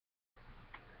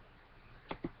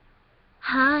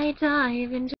I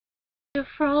dive into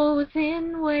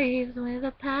frozen waves where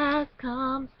the past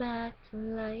comes back to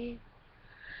life.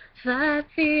 Fight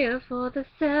fear for the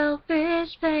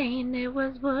selfish pain, it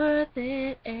was worth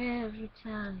it every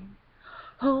time.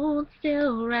 Hold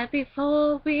still right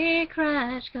before we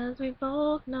crash, 'cause we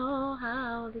both know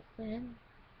how this ends.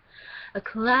 A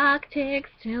clock ticks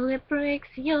till it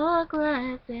breaks your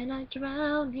glass, and I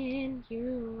drown in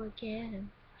you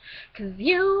again. 'Cause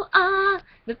you are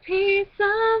the piece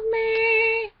of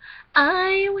me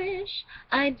I wish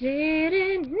I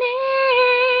didn't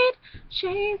need.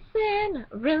 Chasing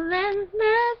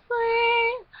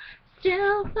relentlessly,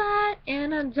 still fight,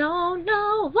 and I don't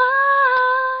know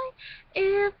why.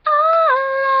 If our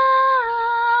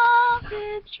love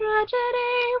is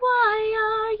tragedy, why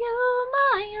are you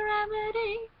my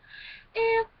remedy?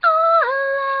 If our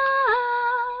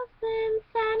love's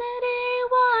insanity,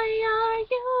 why are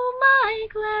you my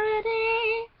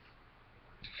clarity?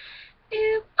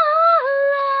 If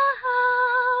our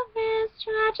love is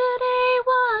tragedy,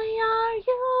 why are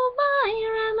you my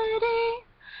remedy?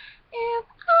 If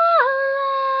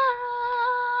our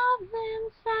love's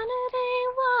insanity,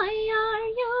 why are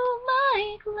you my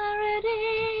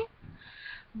clarity?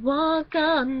 Walk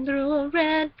on through a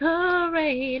red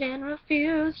parade and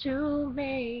refuse to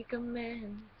make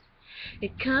amends.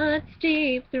 It cuts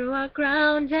deep through our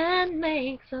ground and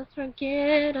makes us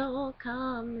forget all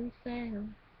common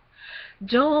sense.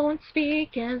 Don't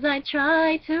speak as I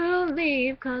try to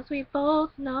leave, 'cause we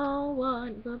both know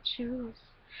what we'll choose.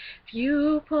 If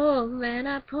you pull, then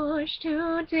I push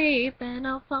too deep, and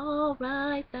I'll fall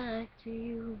right back to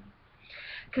you.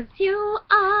 'Cause you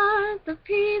are the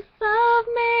piece of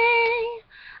me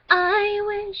I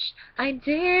wish I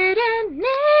didn't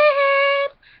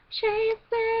need.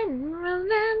 Chasing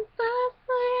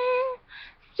relentlessly,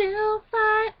 still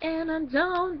fight, and I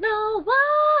don't know why.